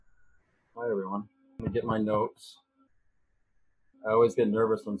Hi, everyone. Let me get my notes. I always get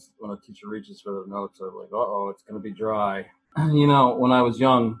nervous when a teacher reaches for the notes. I'm like, uh-oh, it's going to be dry. When I was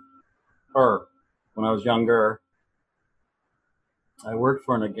younger, I worked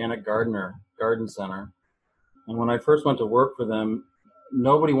for an organic garden center. And when I first went to work for them,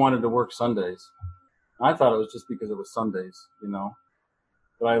 nobody wanted to work Sundays. I thought it was just because it was Sundays.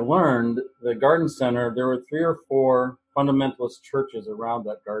 But I learned the garden center, there were 3 or 4 fundamentalist churches around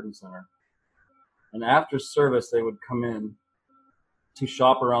that garden center. And after service, they would come in to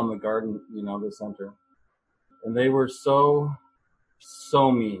shop around the garden, the center. And they were so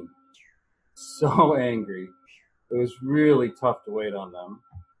mean, so angry. It was really tough to wait on them.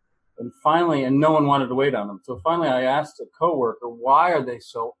 And no one wanted to wait on them. So finally I asked a coworker, why are they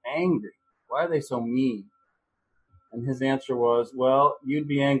so angry? Why are they so mean? And his answer was, well, you'd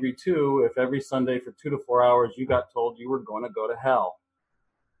be angry too if every Sunday for 2 to 4 hours you got told you were going to go to hell.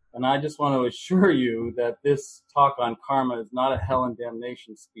 And I just want to assure you that this talk on karma is not a hell and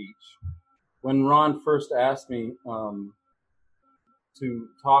damnation speech. When Ron first asked me to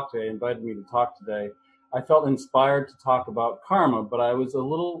talk today, invited me to talk today, I felt inspired to talk about karma, but I was a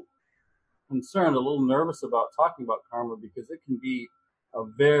little concerned, a little nervous about talking about karma because it can be a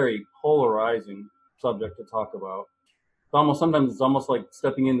very polarizing subject to talk about. Sometimes it's almost like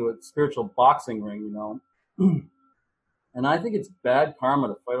stepping into a spiritual boxing ring, And I think it's bad karma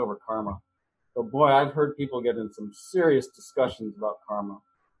to fight over karma. But boy, I've heard people get in some serious discussions about karma.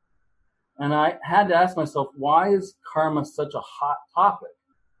 And I had to ask myself, why is karma such a hot topic?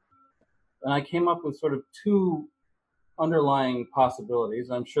 And I came up with sort of 2 underlying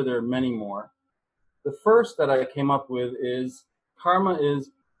possibilities. I'm sure there are many more. The first that I came up with is karma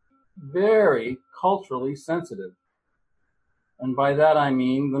is very culturally sensitive. And by that I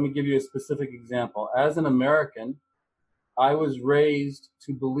mean, let me give you a specific example. As an American, I was raised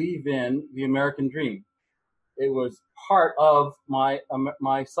to believe in the American dream. It was part of my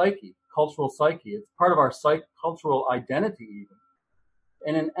psyche, cultural psyche. It's part of our cultural identity even.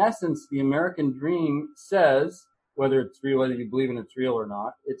 And in essence, the American dream says, whether it's real, whether you believe in it's real or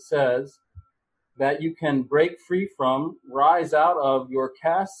not, it says that you can break free from, rise out of your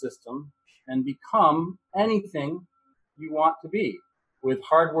caste system and become anything you want to be. With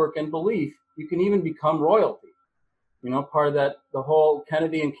hard work and belief, you can even become royalty. Part of that, the whole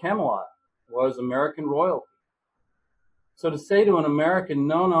Kennedy and Camelot was American royalty. So to say to an American,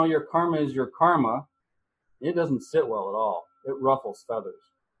 no, your karma is your karma, it doesn't sit well at all. It ruffles feathers.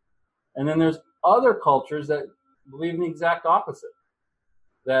 And then there's other cultures that believe in the exact opposite.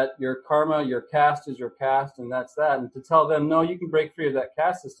 That your karma, your caste is your caste, and that's that. And to tell them, no, you can break free of that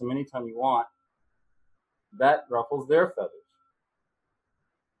caste system anytime you want, that ruffles their feathers.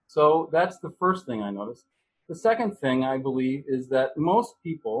 So that's the first thing I noticed. The second thing I believe is that most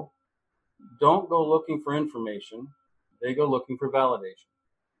people don't go looking for information. They go looking for validation.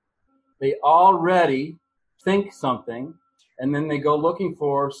 They already think something, and then they go looking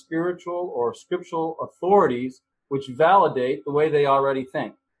for spiritual or scriptural authorities which validate the way they already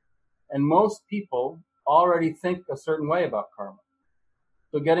think. And most people already think a certain way about karma.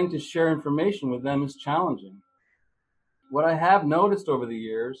 So getting to share information with them is challenging. What I have noticed over the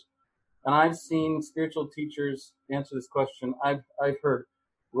years, and I've seen spiritual teachers answer this question. I've heard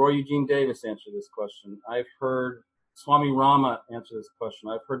Roy Eugene Davis answer this question. I've heard Swami Rama answer this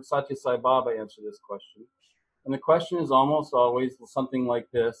question. I've heard Satya Sai Baba answer this question. And the question is almost always something like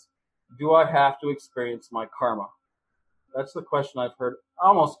this: do I have to experience my karma? That's the question I've heard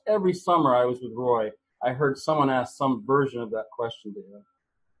almost every summer I was with Roy. I heard someone ask some version of that question to him.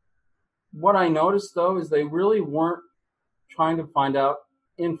 What I noticed, though, is they really weren't trying to find out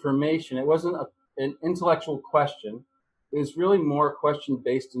information. It wasn't an intellectual question. It was really more a question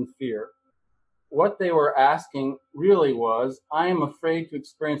based in fear. What they were asking really was, I am afraid to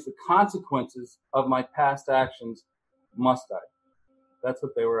experience the consequences of my past actions. Must I? That's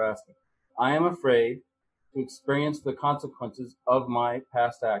what they were asking. I am afraid to experience the consequences of my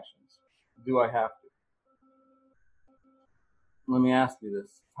past actions. Do I have to? Let me ask you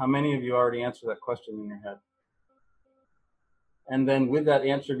this. How many of you already answered that question in your head? And then with that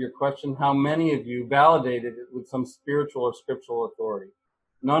answer of your question, how many of you validated it with some spiritual or scriptural authority?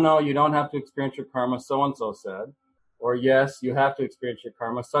 No, you don't have to experience your karma, so-and-so said. Or yes, you have to experience your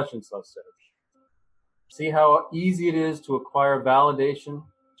karma, such-and-so said. See how easy it is to acquire validation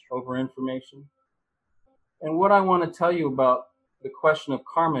over information? And what I want to tell you about the question of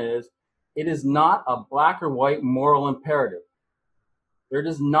karma is, it is not a black or white moral imperative. There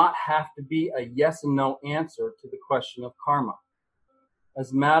does not have to be a yes and no answer to the question of karma.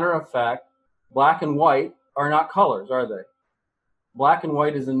 As a matter of fact, black and white are not colors, are they? Black and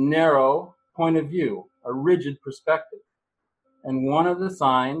white is a narrow point of view, a rigid perspective. And one of the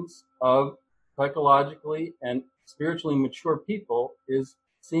signs of psychologically and spiritually mature people is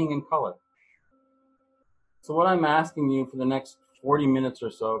seeing in color. So what I'm asking you for the next 40 minutes or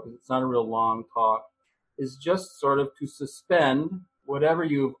so, because it's not a real long talk, is just sort of to suspend whatever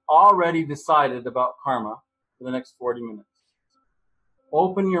you've already decided about karma for the next 40 minutes.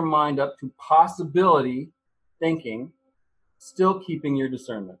 Open your mind up to possibility thinking, still keeping your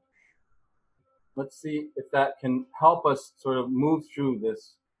discernment. Let's see if that can help us sort of move through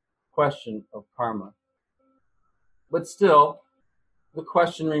this question of karma. But still, the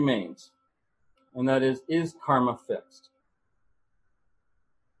question remains, and that is karma fixed?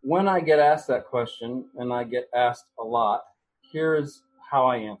 When I get asked that question, and I get asked a lot, here is how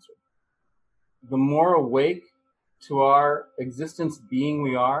I answer. The more awake to our existence being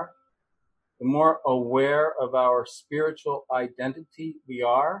we are, the more aware of our spiritual identity we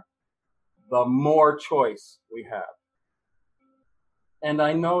are, the more choice we have. And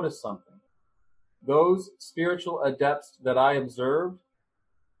I notice something. Those spiritual adepts that I observed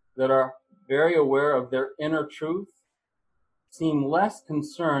that are very aware of their inner truth seem less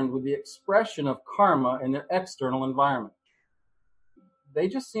concerned with the expression of karma in their external environment. They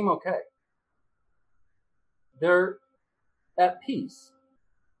just seem okay. They're at peace.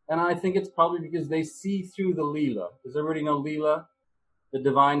 And I think it's probably because they see through the Leela. Does everybody know Leela? The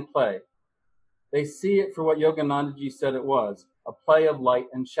divine play. They see it for what Yoganandaji said it was, a play of light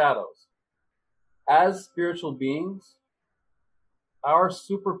and shadows. As spiritual beings, our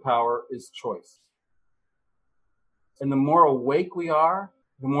superpower is choice. And the more awake we are,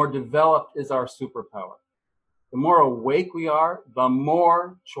 the more developed is our superpower. The more awake we are, the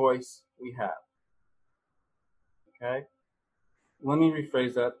more choice we have. Okay? Let me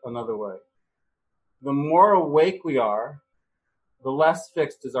rephrase that another way. The more awake we are, the less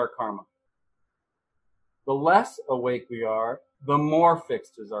fixed is our karma. The less awake we are, the more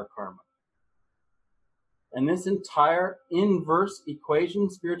fixed is our karma. And this entire inverse equation,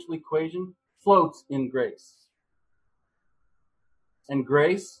 spiritual equation, floats in grace. And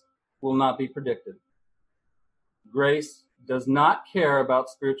grace will not be predicted. Grace does not care about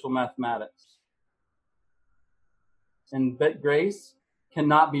spiritual mathematics. And that grace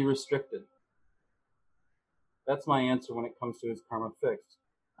cannot be restricted. That's my answer when it comes to is karma fixed.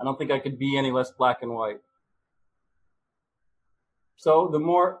 I don't think I could be any less black and white. So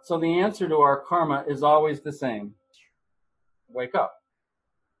the answer to our karma is always the same. Wake up.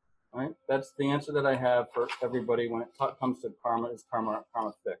 Right? That's the answer that I have for everybody when it comes to karma. Is karma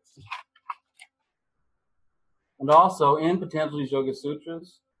fixed? And also in Patanjali's Yoga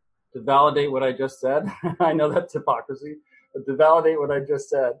Sutras, to validate what I just said, I know that's hypocrisy, but to validate what I just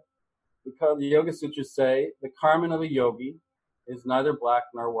said, because the Yoga Sutras say the karma of a yogi is neither black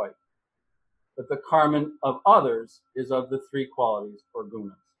nor white, but the karma of others is of the three qualities or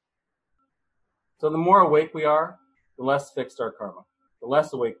gunas. So the more awake we are, the less fixed our karma. The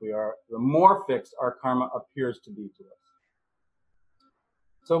less awake we are, the more fixed our karma appears to be to us.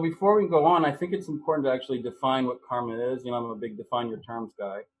 So before we go on, I think it's important to actually define what karma is. I'm a big define your terms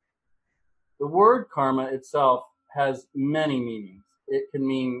guy. The word karma itself has many meanings. It can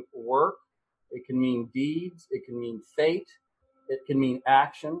mean work, it can mean deeds, it can mean fate, it can mean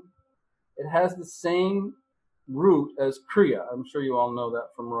action. It has the same root as kriya. I'm sure you all know that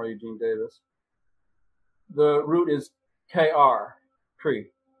from Roy Eugene Davis. The root is kr,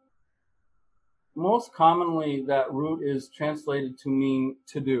 kri. Most commonly, that root is translated to mean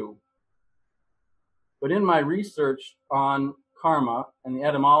to do. But in my research on karma and the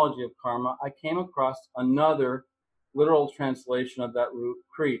etymology of karma, I came across another literal translation of that root,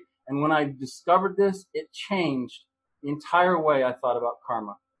 kri. And when I discovered this, it changed the entire way I thought about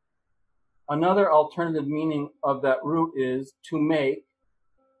karma. Another alternative meaning of that root is to make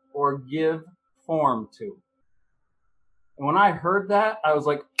or give form to. And when I heard that, I was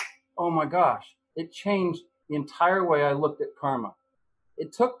like, oh my gosh, it changed the entire way I looked at karma.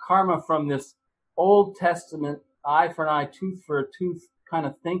 It took karma from this Old Testament eye for an eye, tooth for a tooth kind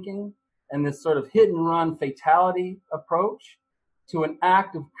of thinking and this sort of hit and run fatality approach to an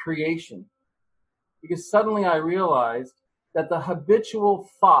act of creation. Because suddenly I realized that the habitual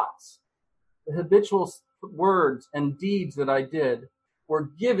thoughts, the habitual words and deeds that I did were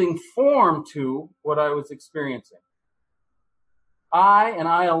giving form to what I was experiencing. I and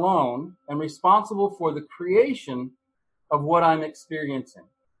I alone am responsible for the creation of what I'm experiencing.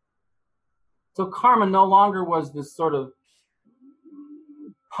 So karma no longer was this sort of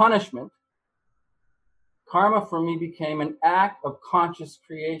punishment. Karma for me became an act of conscious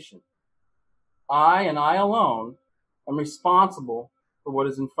creation. I and I alone I'm responsible for what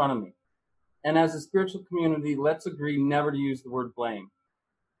is in front of me. And as a spiritual community, let's agree never to use the word blame.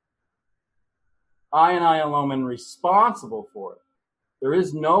 I and I alone am responsible for it. There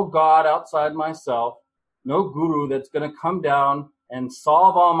is no God outside myself, no guru that's going to come down and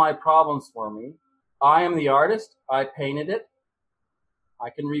solve all my problems for me. I am the artist. I painted it. I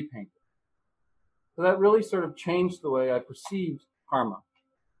can repaint it. So that really sort of changed the way I perceived karma.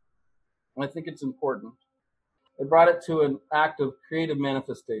 And I think it's important. It brought it to an act of creative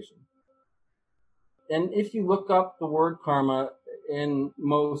manifestation. And if you look up the word karma in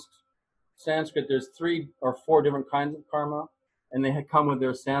most Sanskrit, there's 3 or 4 different kinds of karma, and they come with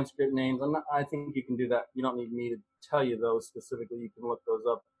their Sanskrit names. I think you can do that. You don't need me to tell you those specifically. You can look those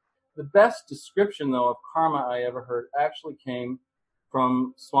up. The best description, though, of karma I ever heard actually came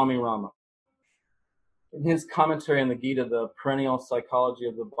from Swami Rama. In his commentary on the Gita, the perennial psychology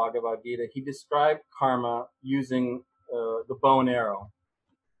of the Bhagavad Gita, he described karma using the bow and arrow.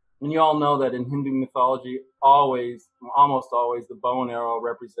 And you all know that in Hindu mythology, almost always, the bow and arrow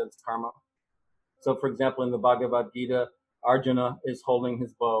represents karma. So, for example, in the Bhagavad Gita, Arjuna is holding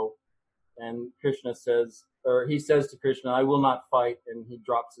his bow, and Krishna says, or he says to Krishna, I will not fight, and he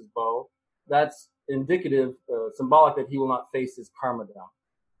drops his bow. That's indicative, symbolic that he will not face his karma down.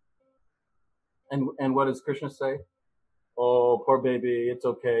 And what does Krishna say? Oh, poor baby, it's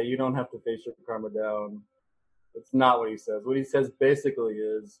okay. You don't have to face your karma down. It's not what he says. What he says basically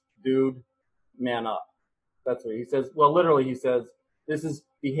is, dude, man up. That's what he says. Well, literally he says, this is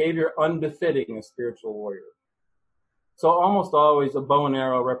behavior unbefitting a spiritual warrior. So almost always a bow and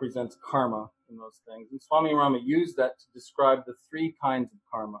arrow represents karma in those things. And Swami Rama used that to describe the 3 kinds of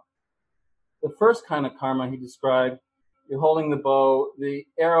karma. The first kind of karma he described, you're holding the bow, the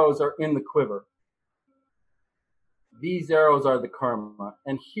arrows are in the quiver. These arrows are the karma.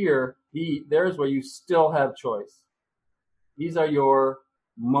 And here, there's where you still have choice. These are your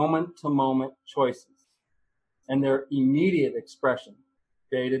moment-to-moment choices. And their immediate expression,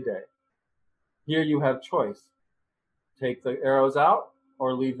 day to day. Here you have choice. Take the arrows out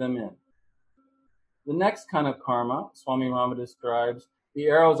or leave them in. The next kind of karma, Swami Rama describes, the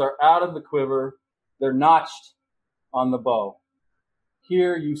arrows are out of the quiver, they're notched on the bow.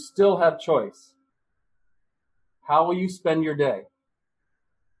 Here you still have choice. How will you spend your day?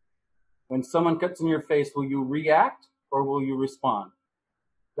 When someone cuts in your face, will you react or will you respond?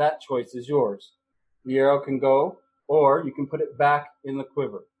 That choice is yours. The arrow can go, or you can put it back in the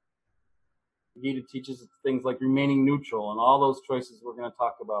quiver. The Gita teaches things like remaining neutral and all those choices we're going to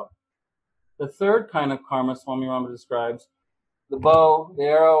talk about. The third kind of karma Swami Rama describes, the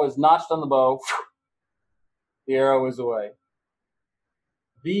arrow is notched on the bow, the arrow is away.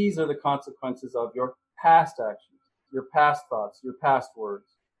 These are the consequences of your past actions, your past thoughts, your past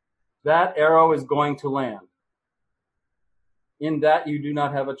words. That arrow is going to land. In that you do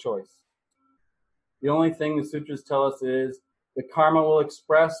not have a choice. The only thing the sutras tell us is the karma will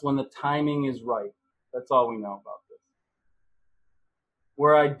express when the timing is right. That's all we know about this.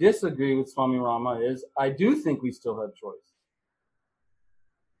 Where I disagree with Swami Rama is I do think we still have choice.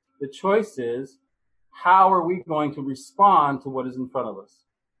 The choice is, how are we going to respond to what is in front of us?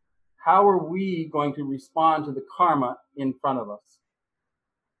 How are we going to respond to the karma in front of us?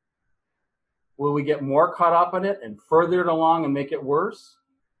 Will we get more caught up in it and further it along and make it worse?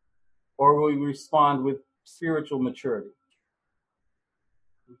 Or will we respond with spiritual maturity?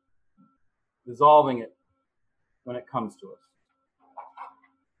 Dissolving it when it comes to us.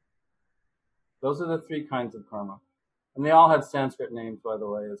 Those are the 3 kinds of karma. And they all have Sanskrit names, by the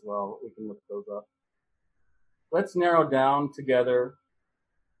way, as well. We can look those up. Let's narrow down together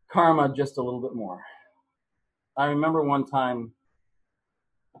karma just a little bit more. I remember one time,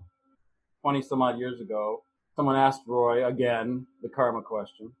 20 some odd years ago, someone asked Roy again the karma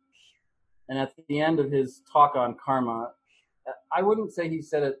question. And at the end of his talk on karma, I wouldn't say he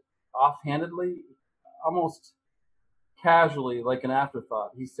said it offhandedly, almost casually, like an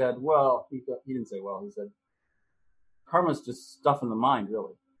afterthought. He said, he didn't say he said, karma's just stuff in the mind,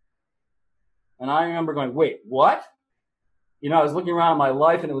 really. And I remember going, wait, what? I was looking around at my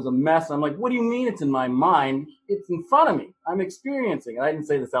life and it was a mess. I'm like, what do you mean it's in my mind? It's in front of me. I'm experiencing it. I didn't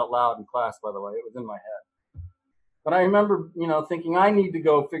say this out loud in class, by the way. It was in my head. But I remember, thinking I need to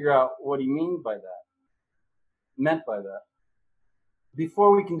go figure out what he meant by that.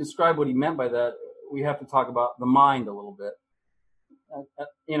 Before we can describe what he meant by that, we have to talk about the mind a little bit.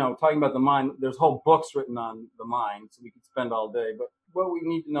 Talking about the mind, there's whole books written on the mind, so we could spend all day. But what we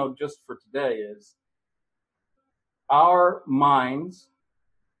need to know just for today is our minds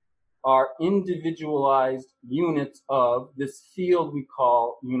are individualized units of this field we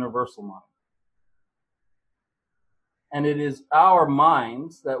call universal mind. And it is our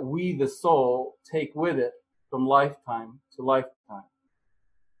minds that we, the soul, take with it from lifetime to lifetime.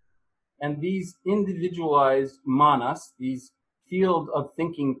 And these individualized manas, these field of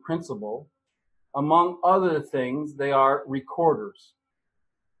thinking principle, among other things, they are recorders.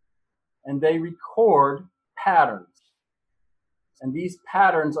 And they record patterns. And these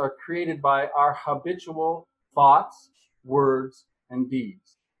patterns are created by our habitual thoughts, words, and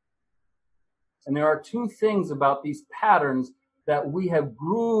deeds. And there are two things about these patterns that we have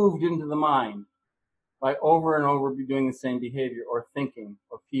grooved into the mind by over and over doing the same behavior or thinking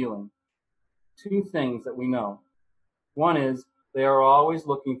or feeling. Two things that we know. One is they are always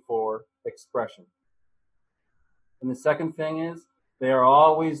looking for expression. And the second thing is they are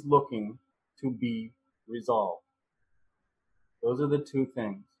always looking to be resolved. Those are the two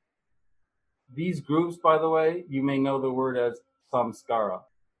things. These grooves, by the way, you may know the word as samskara,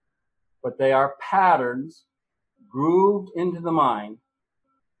 but they are patterns grooved into the mind.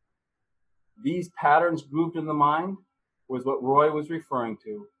 These patterns grooved in the mind was what Roy was referring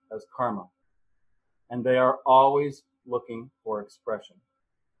to as karma. And they are always looking for expression.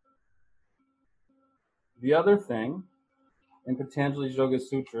 The other thing, in Patanjali's Yoga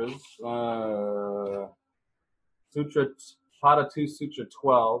Sutras, Pada 2, Sutra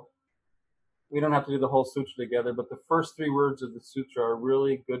 12, we don't have to do the whole sutra together, but the first three words of the sutra are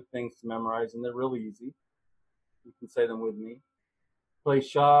really good things to memorize, and they're really easy. You can say them with me.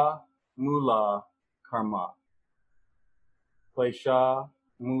 Klesha mula karma. Klesha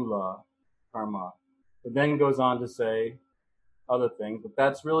mula karma. It then goes on to say other things, but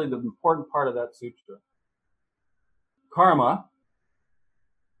that's really the important part of that sutra. Karma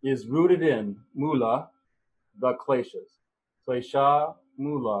is rooted in mula, the kleshas. Klesha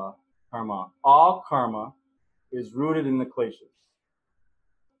mula karma. All karma is rooted in the kleshas.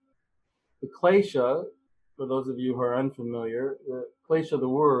 The klesha, for those of you who are unfamiliar, the klesha, the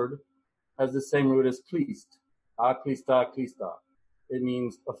word, has the same root as klist. Aklista, klista. It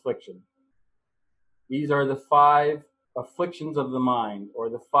means affliction. These are the 5 afflictions of the mind, or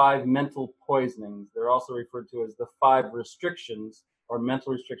the 5 mental poisonings. They're also referred to as the 5 restrictions, or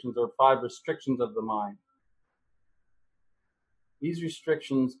mental restrictions, or 5 restrictions of the mind. These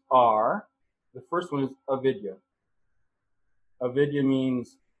restrictions are, the first one is avidya. Avidya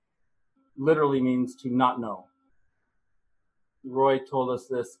literally means to not know. Roy told us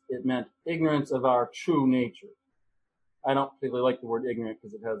this, it meant ignorance of our true nature. I don't particularly like the word ignorant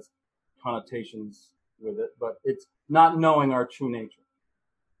because it has connotations with it, but it's not knowing our true nature.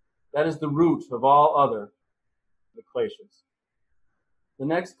 That is the root of all other the kleshas. The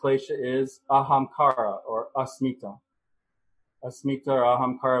next klesha is ahamkara or asmita. Asmita or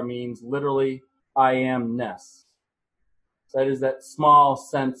ahamkara means literally I am-ness. That is that small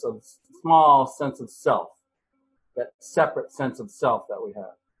sense of self, that separate sense of self that we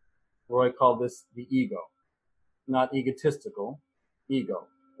have. Roy called this the ego. Not egotistical, ego.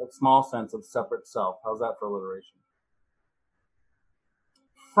 That small sense of separate self. How's that for alliteration?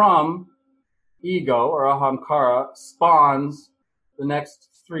 From ego or ahamkara spawns the next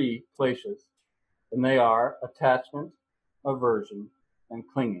 3 kleshas, and they are attachment, aversion, and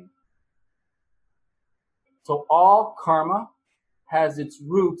clinging. So all karma has its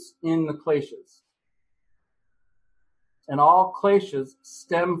roots in the kleshas. And all kleshas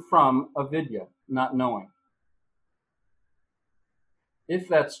stem from avidya, not knowing. If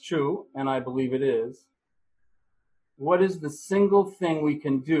that's true, and I believe it is, what is the single thing we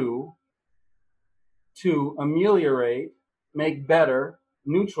can do to ameliorate, make better,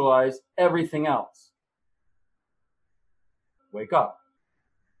 neutralize everything else? Wake up.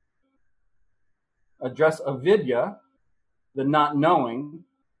 Address avidya, the not knowing,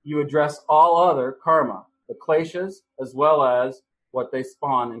 you address all other karma, the kleshas, as well as what they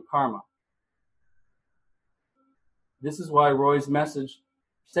spawn in karma. This is why Roy's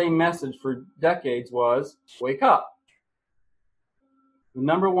same message for decades was, wake up. The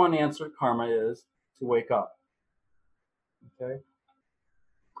number one answer to karma is to wake up. Okay?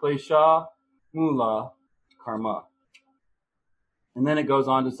 Klesha mula karma. And then it goes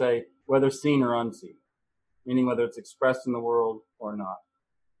on to say, whether seen or unseen, meaning whether it's expressed in the world or not.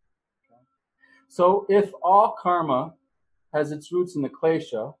 Okay? So if all karma has its roots in the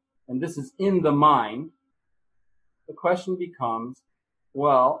klesha, and this is in the mind, the question becomes,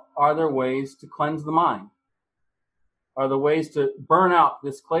 well, are there ways to cleanse the mind? Are there ways to burn out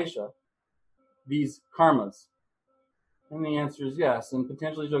this klesha, these karmas? And the answer is yes. And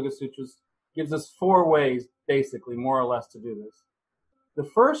Patanjali's Yoga Sutras gives us 4 ways, basically, more or less, to do this. The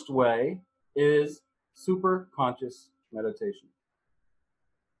first way is super conscious meditation.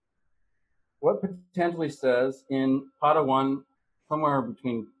 what Patanjali says in Pada 1, somewhere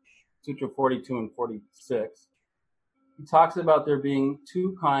between Sutra 42 and 46, he talks about there being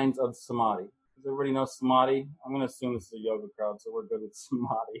two kinds of samadhi. Does everybody know samadhi? I'm going to assume this is a yoga crowd, so we're good with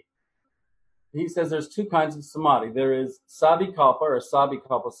samadhi. He says there's two kinds of samadhi. There is savikalpa or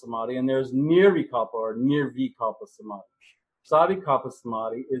savikalpa samadhi, and there's nirvikalpa or nirvikalpa samadhi. Savikalpa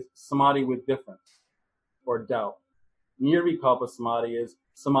samadhi is samadhi with difference or doubt. Nirvikalpa samadhi is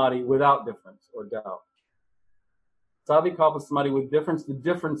samadhi without difference or doubt. Savikalpa samadhi with difference, the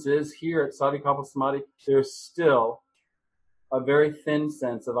difference is here at savikalpa samadhi, there's still a very thin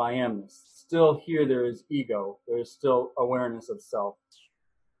sense of I amness. Still here there is ego. There is still awareness of self.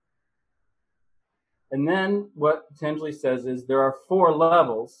 And then what Patanjali says is there are 4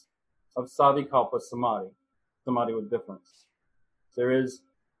 levels of savikalpa samadhi, samadhi with difference. There is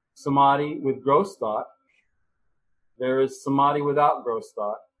samadhi with gross thought. There is samadhi without gross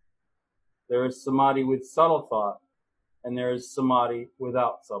thought. There is samadhi with subtle thought. And there is samadhi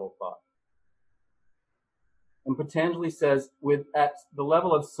without subtle thought. And Patanjali says at the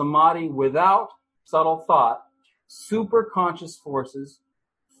level of samadhi without subtle thought, superconscious forces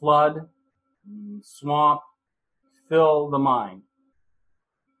flood, swamp, fill the mind,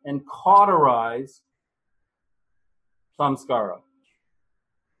 and cauterize samskara.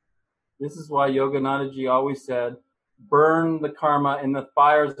 This is why Yoganandaji always said, burn the karma in the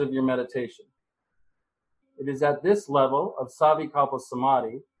fires of your meditation. It is at this level of savikalpa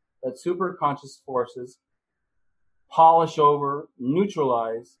samadhi that superconscious forces polish over,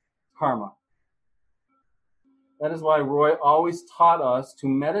 neutralize karma. That is why Roy always taught us to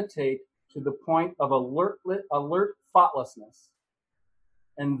meditate to the point of alert thoughtlessness.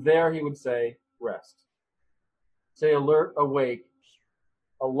 And there he would say, rest. Say alert, awake,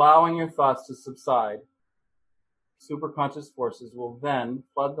 allowing your thoughts to subside. Superconscious forces will then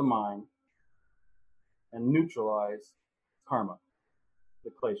flood the mind and neutralize karma,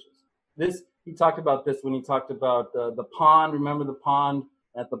 the kleshas. He talked about this when he talked about the pond. Remember the pond?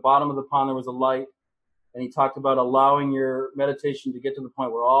 At the bottom of the pond there was a light. And he talked about allowing your meditation to get to the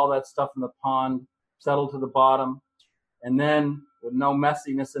point where all that stuff in the pond settled to the bottom. And then with no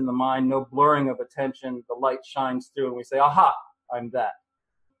messiness in the mind, no blurring of attention, the light shines through and we say, aha, I'm that.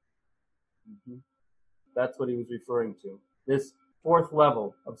 Mm-hmm. That's what he was referring to. This 4th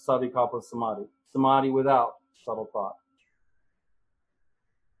level of savikalpa samadhi, samadhi without subtle thought.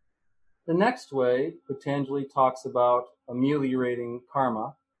 The next way Patanjali talks about ameliorating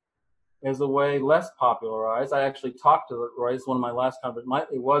karma is a way less popularized. I actually talked to Roy. This is one of my last conversations.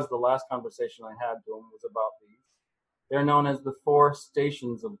 It was the last conversation I had to him was about these. They're known as the 4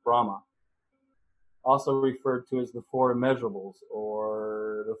 stations of Brahma, also referred to as the 4 immeasurables,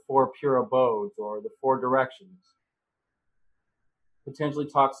 or the 4 pure abodes, or the 4 directions. Patanjali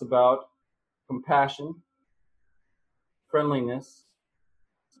talks about compassion, friendliness,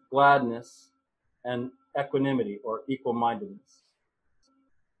 gladness, and equanimity, or equal-mindedness.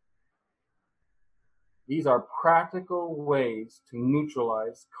 These are practical ways to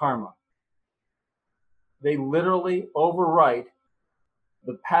neutralize karma. They literally overwrite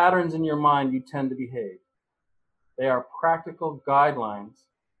the patterns in your mind you tend to behave. They are practical guidelines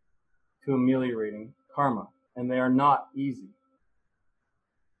to ameliorating karma, and they are not easy.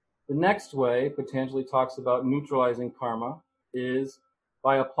 The next way Patanjali talks about neutralizing karma is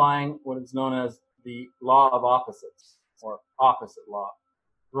by applying what is known as the law of opposites, or opposite law.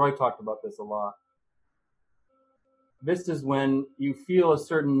 Roy talked about this a lot. This is when you feel a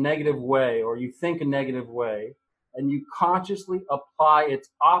certain negative way or you think a negative way and you consciously apply its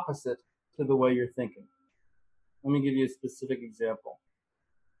opposite to the way you're thinking. Let me give you a specific example.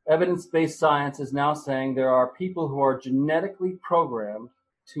 Evidence-based science is now saying there are people who are genetically programmed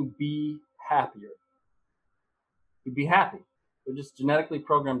to be happier. To be happy. They're just genetically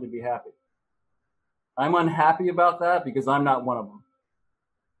programmed to be happy. I'm unhappy about that because I'm not one of them.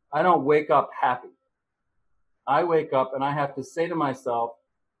 I don't wake up happy. I wake up and I have to say to myself,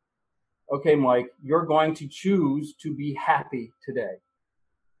 okay, Mike, you're going to choose to be happy today.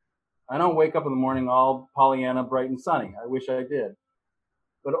 I don't wake up in the morning all Pollyanna, bright and sunny. I wish I did.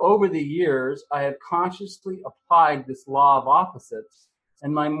 But over the years, I have consciously applied this law of opposites,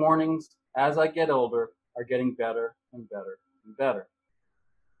 and my mornings, as I get older, are getting better and better and better.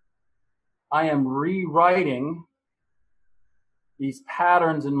 I am rewriting these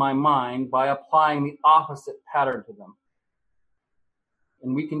patterns in my mind by applying the opposite pattern to them.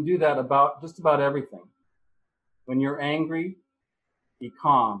 And we can do that about just about everything. When you're angry, be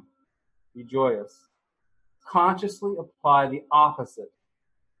calm, be joyous. Consciously apply the opposite.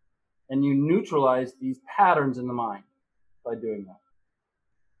 And you neutralize these patterns in the mind by doing that.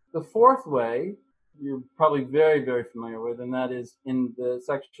 The fourth way you're probably very, very familiar with, and that is in the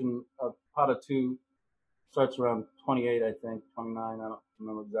section of Pada 2, starts around 28, I think, 29, I don't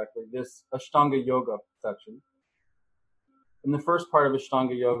remember exactly, this Ashtanga Yoga section. In the first part of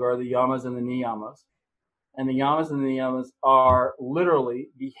Ashtanga Yoga are the yamas and the niyamas. And the yamas and the niyamas are literally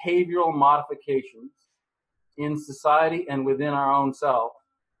behavioral modifications in society and within our own self,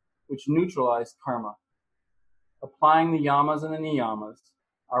 which neutralize karma. Applying the yamas and the niyamas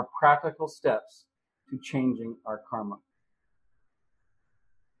are practical steps to changing our karma.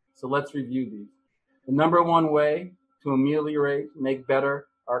 So let's review these. The number one way to ameliorate, make better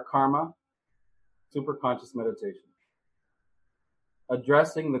our karma, superconscious meditation.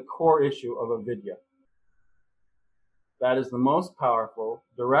 Addressing the core issue of avidya. That is the most powerful,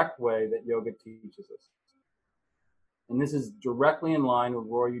 direct way that yoga teaches us. And this is directly in line with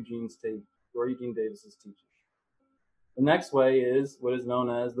Roy Eugene Davis's teaching. The next way is what is known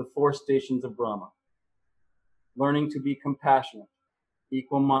as the 4 stations of Brahma. Learning to be compassionate,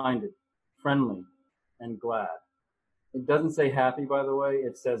 equal-minded, friendly, and glad. It doesn't say happy, by the way.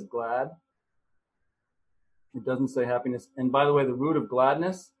 It says glad. It doesn't say happiness. And by the way, the root of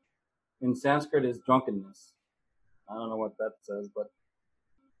gladness in Sanskrit is drunkenness. I don't know what that says, but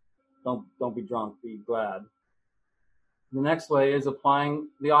don't be drunk, be glad. The next way is applying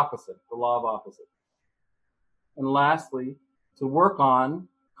the opposite, the law of opposite. And lastly, to work on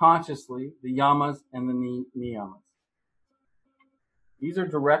consciously the yamas and the niyamas. These are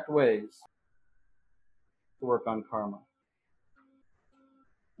direct ways to work on karma.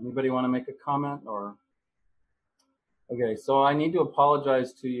 Anybody want to make a comment or? Okay, so I need to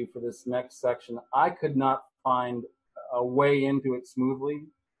apologize to you for this next section. I could not find a way into it smoothly.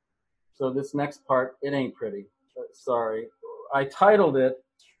 So this next part, it ain't pretty. Sorry. I titled it,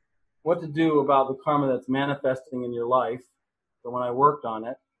 What to Do About the Karma That's Manifesting in Your Life. So when I worked on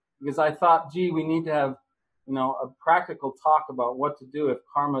it, because I thought, gee, we need to have, a practical talk about what to do if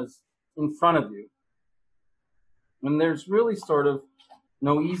karma's in front of you. And there's really sort of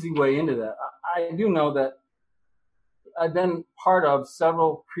no easy way into that. I do know that I've been part of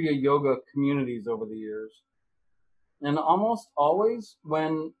several Kriya Yoga communities over the years. And almost always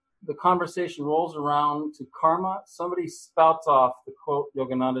when the conversation rolls around to karma, somebody spouts off the quote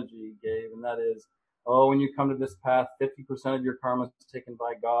Yoganandaji gave, and that is, when you come to this path, 50% of your karma is taken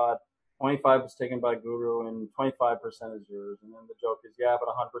by God, 25% is taken by Guru, and 25% is yours. And then the joke is, yeah, but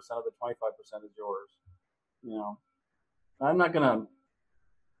 100% of the 25% is yours. I'm not going to,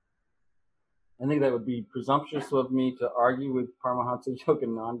 I think that would be presumptuous of me to argue with Paramahansa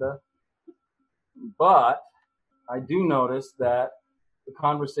Yogananda. But I do notice that the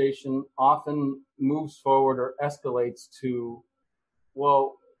conversation often moves forward or escalates to,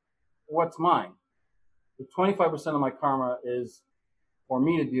 well, what's mine? If 25% of my karma is for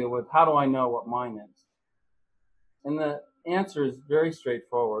me to deal with, how do I know what mine is? And the answer is very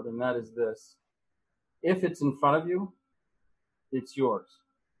straightforward, and that is this. If it's in front of you, it's yours.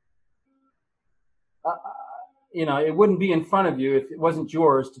 It wouldn't be in front of you if it wasn't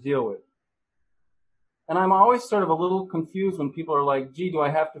yours to deal with. And I'm always sort of a little confused when people are like, gee, do I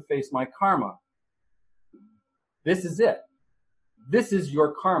have to face my karma? This is it. This is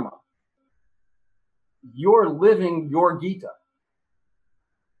your karma. You're living your Gita.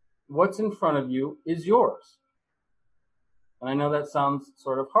 What's in front of you is yours. And I know that sounds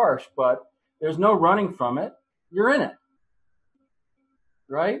sort of harsh, but there's no running from it. You're in it.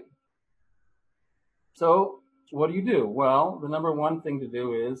 Right? So what do? Well, the number one thing to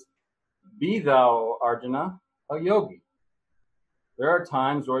do is be thou, Arjuna, a yogi. There are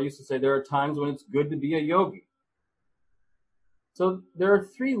times, or I used to say, there are times when it's good to be a yogi. So there are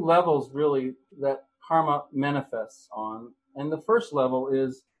 3 levels really that karma manifests on. And the first level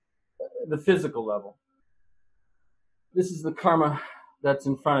is the physical level. This is the karma that's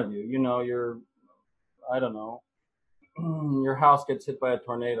in front of you. Your house gets hit by a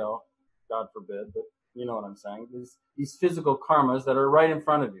tornado, God forbid, but you know what I'm saying. These physical karmas that are right in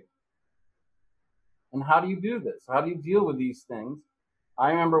front of you. And how do you do this? How do you deal with these things?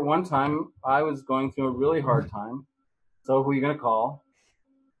 I remember one time I was going through a really hard time. So who are you going to call?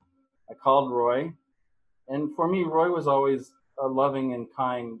 I called Roy. And for me, Roy was always a loving and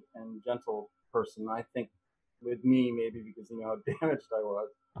kind and gentle person. I think with me, maybe because he knew how damaged I was.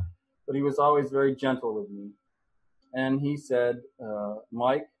 But he was always very gentle with me. And he said,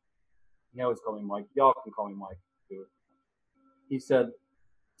 Mike, he always called me Mike. Y'all can call me Mike too. He said,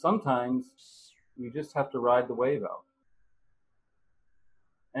 sometimes you just have to ride the wave out.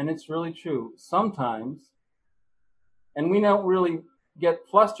 And it's really true. Sometimes, and we don't really get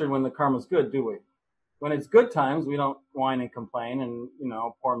flustered when the karma's good, do we? When it's good times, we don't whine and complain and,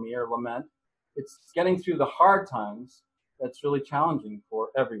 poor me or lament. It's getting through the hard times that's really challenging for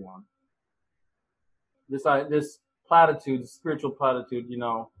everyone. This platitude, spiritual platitude,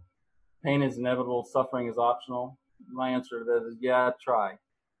 pain is inevitable, suffering is optional. My answer to that is, yeah, try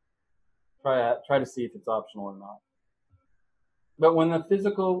to see if it's optional or not. But when the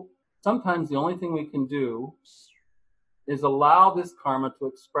physical, sometimes the only thing we can do is allow this karma to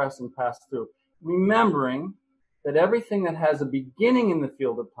express and pass through, remembering that everything that has a beginning in the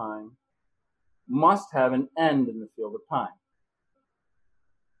field of time must have an end in the field of time.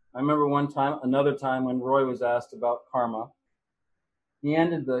 I remember another time when Roy was asked about karma, he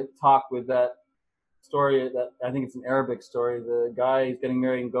ended the talk with that story that I think it's an Arabic story. The guy is getting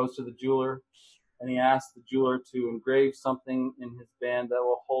married and goes to the jeweler, and he asks the jeweler to engrave something in his band that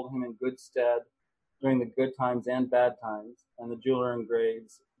will hold him in good stead during the good times and bad times. And the jeweler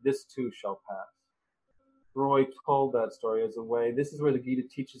engraves, "This too shall pass." Roy told that story as a way, this is where the Gita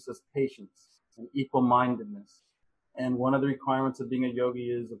teaches us patience and equal-mindedness. And one of the requirements of being a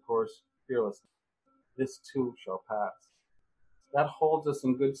yogi is, of course, fearlessness. This too shall pass. That holds us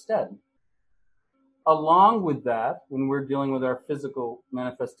in good stead. Along with that, when we're dealing with our physical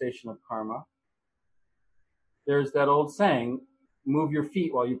manifestation of karma, there's that old saying, move your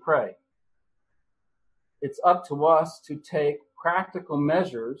feet while you pray. It's up to us to take practical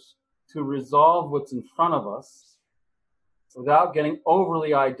measures to resolve what's in front of us without getting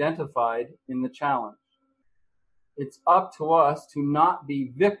overly identified in the challenge. It's up to us to not be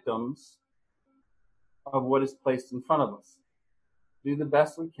victims of what is placed in front of us. Do the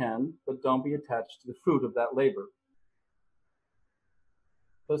best we can, but don't be attached to the fruit of that labor.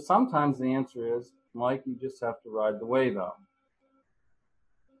 So sometimes the answer is, Mike, you just have to ride the wave out.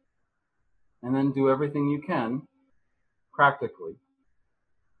 And then do everything you can, practically,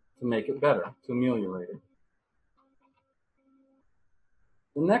 to make it better, to ameliorate it.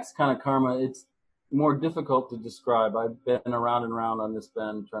 The next kind of karma, it's more difficult to describe. I've been around and around on this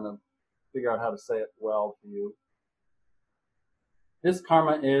bend trying to figure out how to say it well to you. This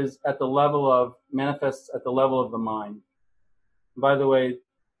karma is manifests at the level of the mind. By the way,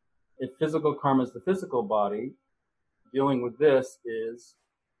 if physical karma is the physical body, dealing with this is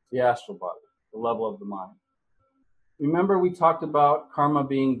the astral body, the level of the mind. Remember we talked about karma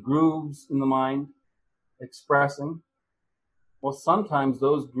being grooves in the mind, expressing? Well, sometimes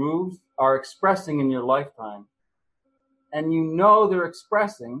those grooves are expressing in your lifetime. And they're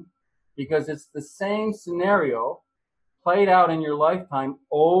expressing because it's the same scenario played out in your lifetime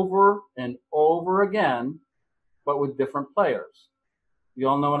over and over again, but with different players. You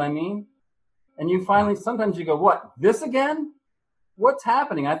all know what I mean? And sometimes you go, what, this again? What's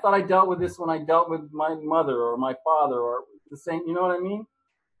happening? I thought I dealt with this when I dealt with my mother or my father or the same, you know what I mean?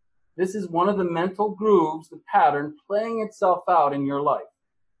 This is one of the mental grooves, the pattern playing itself out in your life.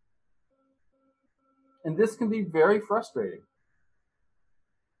 And this can be very frustrating.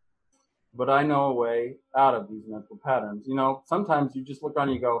 But I know a way out of these mental patterns. Sometimes you just look on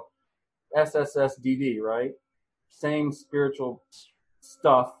and you go, SSSDD, right? Same spiritual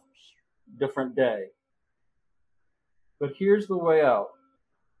stuff, different day. But here's the way out.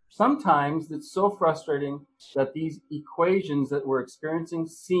 Sometimes it's so frustrating that these equations that we're experiencing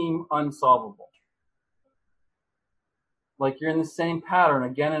seem unsolvable. Like you're in the same pattern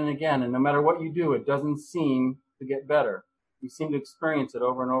again and again, and no matter what you do, it doesn't seem to get better. You seem to experience it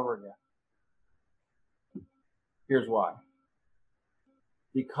over and over again. Here's why.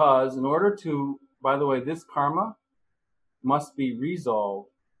 Because by the way, this karma must be resolved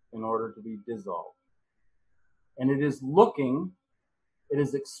in order to be dissolved. And it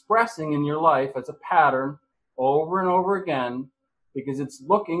is expressing in your life as a pattern over and over again because it's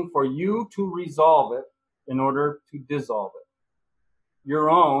looking for you to resolve it in order to dissolve it. Your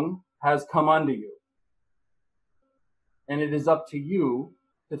own has come unto you. And it is up to you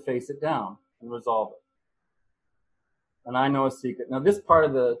to face it down and resolve it. And I know a secret. Now, this part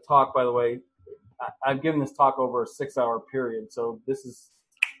of the talk, by the way, I've given this talk over a 6-hour period, so this is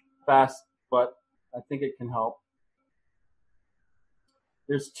fast, but I think it can help.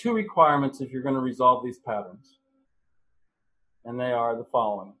 There's 2 requirements if you're going to resolve these patterns, and they are the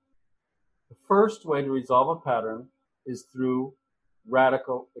following. The first way to resolve a pattern is through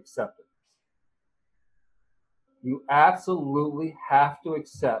radical acceptance. You absolutely have to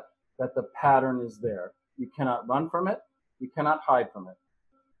accept that the pattern is there. You cannot run from it. You cannot hide from it.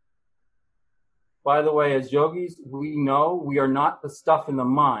 By the way, as yogis, we know we are not the stuff in the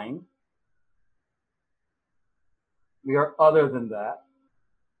mind. We are other than that.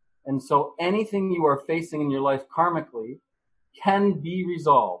 And so anything you are facing in your life karmically can be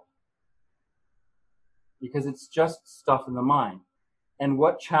resolved. because it's just stuff in the mind. And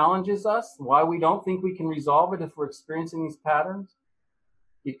what challenges us, why we don't think we can resolve it if we're experiencing these patterns?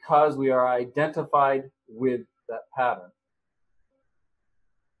 Because we are identified with that pattern.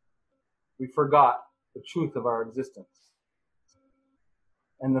 We forgot the truth of our existence.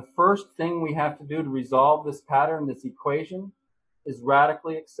 And the first thing we have to do to resolve this pattern, this equation, is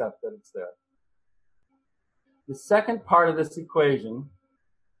radically accept that it's there. The second part of this equation,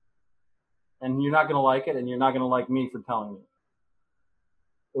 and you're not going to like it, and you're not going to like me for telling you.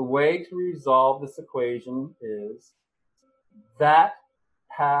 The way to resolve this equation is that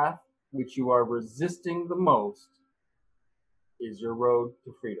path which you are resisting the most is your road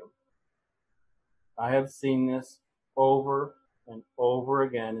to freedom. I have seen this over and over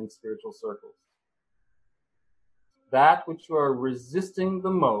again in spiritual circles. That which you are resisting the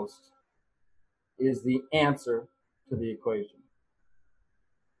most is the answer to the equation.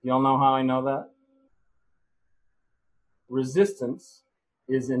 You all know how I know that? Resistance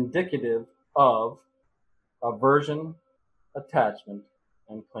is indicative of aversion, attachment,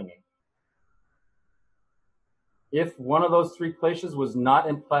 and clinging. If one of those three places was not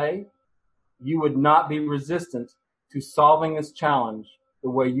in play, you would not be resistant to solving this challenge the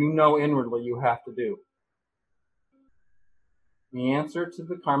way you know inwardly you have to do. The answer to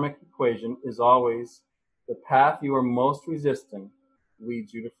the karmic equation is always the path you are most resisting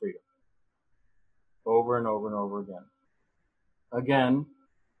leads you to freedom. Over and over and over again. Again,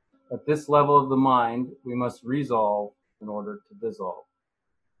 at this level of the mind, we must resolve in order to dissolve.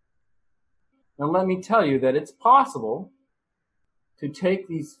 Now let me tell you that it's possible to take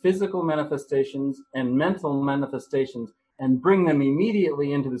these physical manifestations and mental manifestations and bring them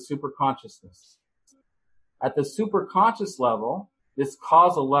immediately into the superconsciousness. At the superconscious level, this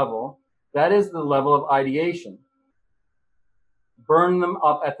causal level, that is the level of ideation. Burn them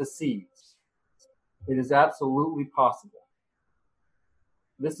up at the seeds. It is absolutely possible.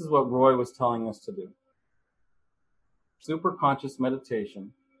 This is what Roy was telling us to do. Superconscious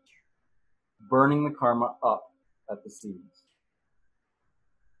meditation, burning the karma up at the seeds.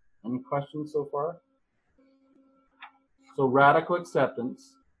 Any questions so far? So radical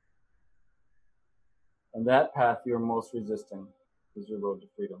acceptance, and that path you're most resisting is your road to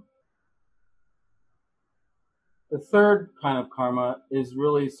freedom. The third kind of karma is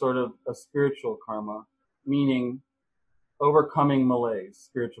really sort of a spiritual karma, meaning overcoming malaise,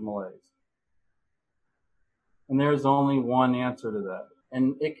 spiritual malaise. And there's only one answer to that.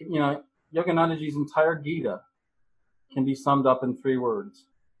 And it, Yoganandaji's entire Gita can be summed up in 3 words.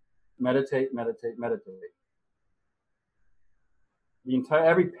 Meditate, meditate, meditate.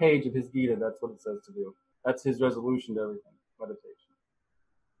 Every page of his Gita, that's what it says to do. That's his resolution to everything, meditation.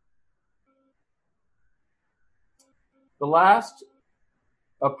 The last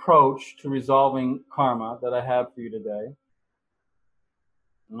approach to resolving karma that I have for you today,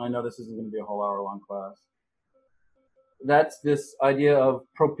 and I know this isn't going to be a whole hour-long class, that's this idea of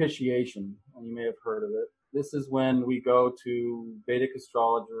propitiation, and you may have heard of it. This is when we go to Vedic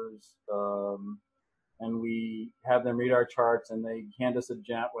astrologers, and we have them read our charts, and they hand us a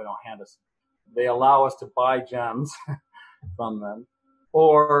gem. Well, don't hand us. They allow us to buy gems from them,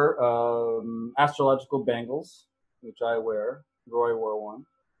 or astrological bangles, which I wear. Roy wore one.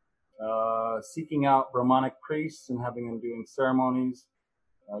 Seeking out Brahmanic priests and having them doing ceremonies,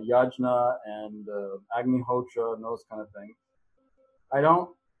 yajna and agnihotra and those kind of things. I don't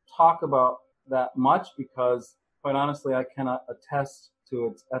talk about that much because, quite honestly, I cannot attest to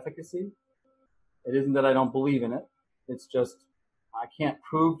its efficacy. It isn't that I don't believe in it. It's just I can't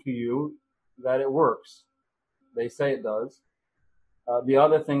prove to you that it works. They say it does. The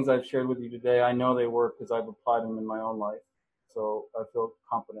other things I've shared with you today, I know they work because I've applied them in my own life. So I feel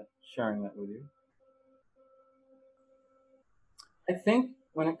confident sharing that with you. I think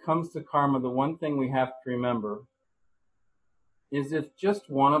when it comes to karma, the one thing we have to remember is if just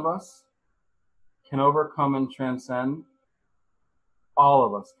one of us can overcome and transcend, all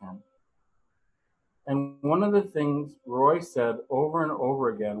of us can. And one of the things Roy said over and over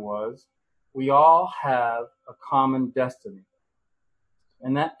again was, we all have a common destiny.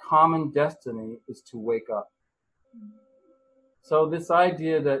 And that common destiny is to wake up. So this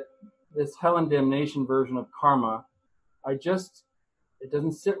idea that this hell and damnation version of karma, it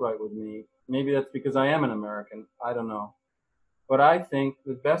doesn't sit right with me. Maybe that's because I am an American. I don't know. But I think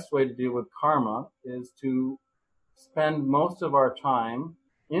the best way to deal with karma is to spend most of our time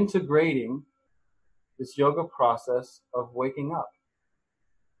integrating this yoga process of waking up.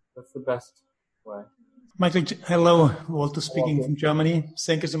 That's the best way. Michael, hello. Walter speaking from Germany.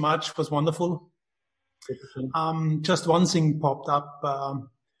 Thank you so much. It was wonderful. Just one thing popped up.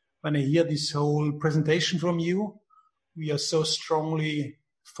 when I hear this whole presentation from you. We are so strongly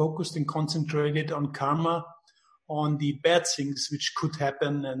focused and concentrated on karma, on the bad things which could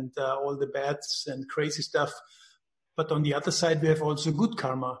happen and all the bads and crazy stuff. But on the other side, we have also good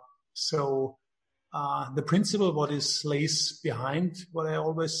karma. So the principle, what is lays behind what I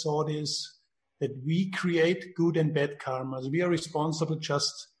always thought is that we create good and bad karmas. We are responsible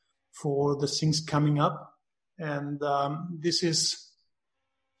just for the things coming up. And this is,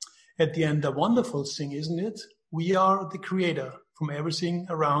 at the end, a wonderful thing, isn't it? We are the creator from everything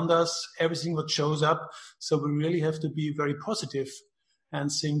around us, everything that shows up. So we really have to be very positive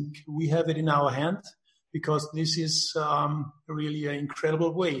and think we have it in our hand, because this is really an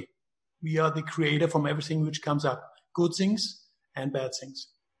incredible way. We are the creator from everything which comes up, good things and bad things.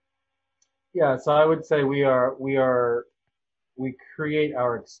 Yeah, so I would say we create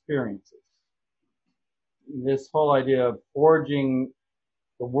our experiences. This whole idea of forging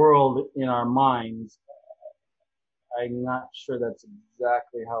the world in our minds, I'm not sure that's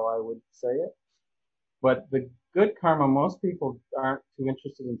exactly how I would say it. But the good karma, most people aren't too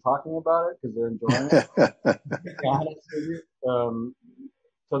interested in talking about it because they're enjoying it. To be honest with you.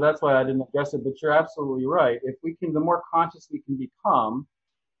 So that's why I didn't address it. But you're absolutely right. If we can, the more conscious we can become,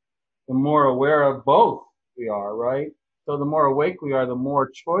 the more aware of both we are, right? So the more awake we are, the more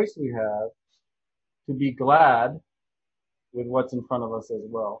choice we have to be glad with what's in front of us as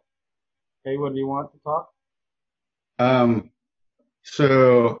well. Okay, what do you want to talk?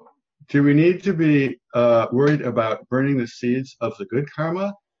 So do we need to be worried about burning the seeds of the good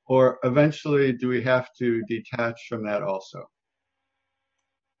karma, or eventually do we have to detach from that also?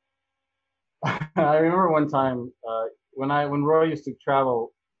 I remember one time when Roy used to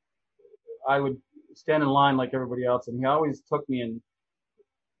travel, I would stand in line like everybody else, and he always took me and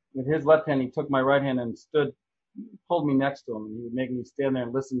with his left hand, he took my right hand and pulled me next to him, and he would make me stand there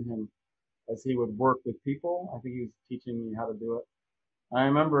and listen to him as he would work with people. I think he was teaching me how to do it. I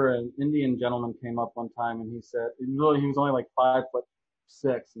remember an Indian gentleman came up one time and he said, he was only like 5'6",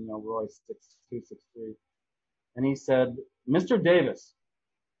 Roy's 6'2", 6'3", and he said, "Mr. Davis,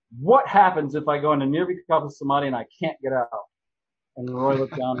 what happens if I go into Nirvikalpa Samadhi and I can't get out?" And Roy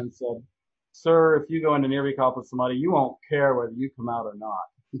looked down and said, "Sir, if you go into Nirvikalpa Samadhi, you won't care whether you come out or not."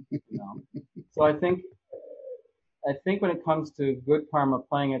 So I think when it comes to good karma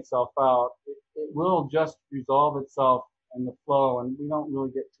playing itself out, it will just resolve itself in the flow, and we don't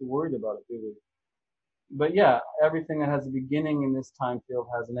really get too worried about it, do we? But yeah, everything that has a beginning in this time field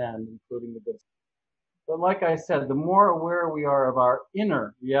has an end, including the good stuff. But like I said, the more aware we are of our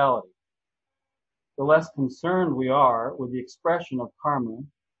inner reality, the less concerned we are with the expression of karma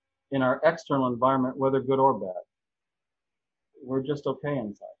in our external environment, whether good or bad. We're just okay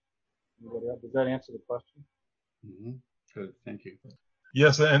inside. Does that answer the question? Mm-hmm. Good, thank you.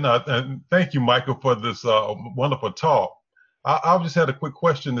 Yes, and thank you, Michael, for this wonderful talk. I just had a quick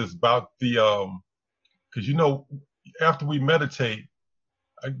question. Is about the because after we meditate,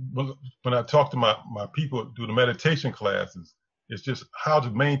 when I talk to my people do the meditation classes, it's just how to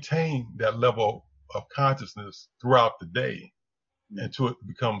maintain that level of consciousness throughout the day until it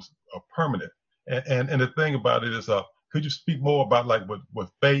becomes permanent. And the thing about it is, could you speak more about like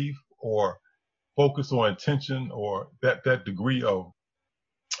with faith or focus or intention or that degree of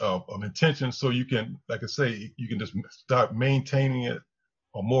intention, so you can, like I say, you can just start maintaining it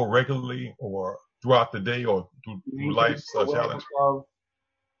or more regularly or throughout the day or through life's challenge.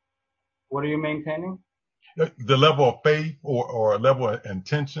 What are you maintaining? The level of faith or a level of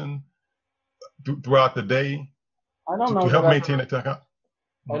intention throughout the day. I don't know to help maintain it.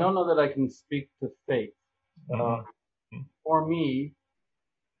 I don't know that I can speak to faith. For me,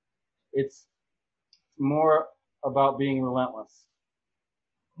 it's more about being relentless.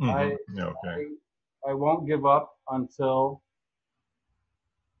 I won't give up until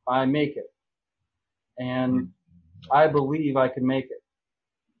I make it. And I believe I can make it.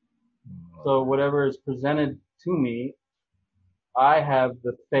 So whatever is presented to me, I have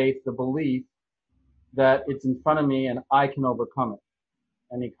the faith, the belief that it's in front of me and I can overcome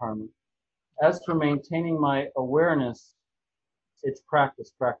it, any karma. As for maintaining my awareness, it's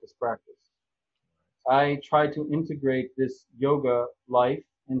practice, practice, practice. I try to integrate this yoga life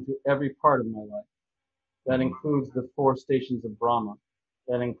into every part of my life. That includes the 4 stations of Brahma.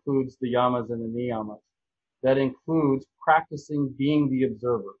 That includes the yamas and the niyamas. That includes practicing being the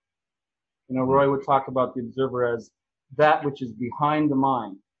observer. Roy would talk about the observer as that which is behind the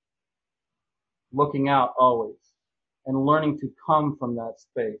mind, looking out always, and learning to come from that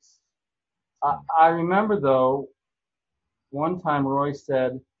space. I remember, though, one time Roy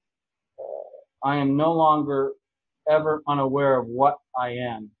said, I am no longer ever unaware of what I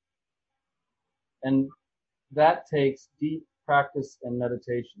am. And that takes deep practice and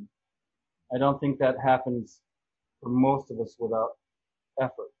meditation. I don't think that happens for most of us without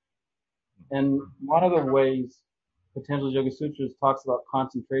effort. And one of the ways Patanjali Yoga Sutras talks about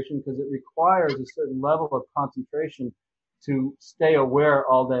concentration, because it requires a certain level of concentration to stay aware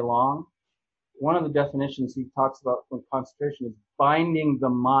all day long. One of the definitions he talks about from concentration is binding the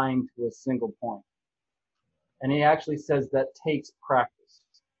mind to a single point. And he actually says that takes practice.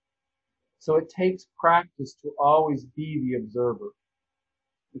 So it takes practice to always be the observer.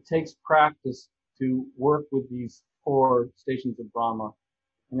 It takes practice to work with these 4 stations of Brahma.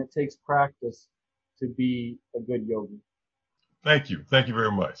 And it takes practice to be a good yogi. Thank you. Thank you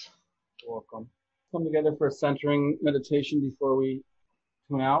very much. You're welcome. Come together for a centering meditation before we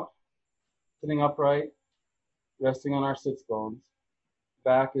tune out. Sitting upright, resting on our sits bones.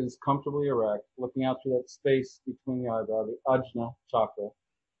 Back is comfortably erect, looking out through that space between the eyebrow, the Ajna chakra.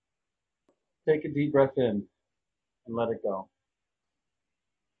 Take a deep breath in and let it go.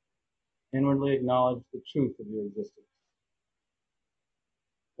 Inwardly acknowledge the truth of your existence.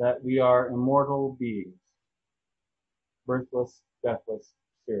 That we are immortal beings, birthless, deathless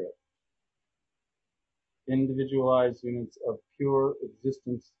spirit. Individualized units of pure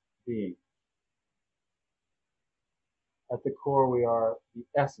existence being. At the core, we are the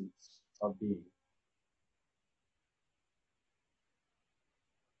essence of being.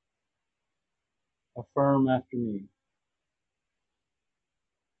 Affirm after me.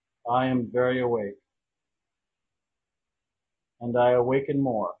 I am very awake, and I awaken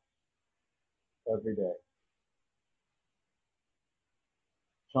more every day.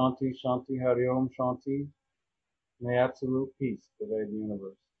 Shanti, Shanti, Hari Om, Shanti. May absolute peace pervade the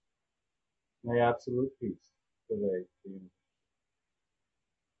universe. May absolute peace pervade the universe.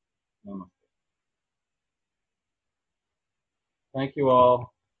 Namaste. Thank you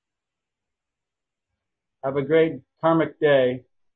all. Have a great karmic day.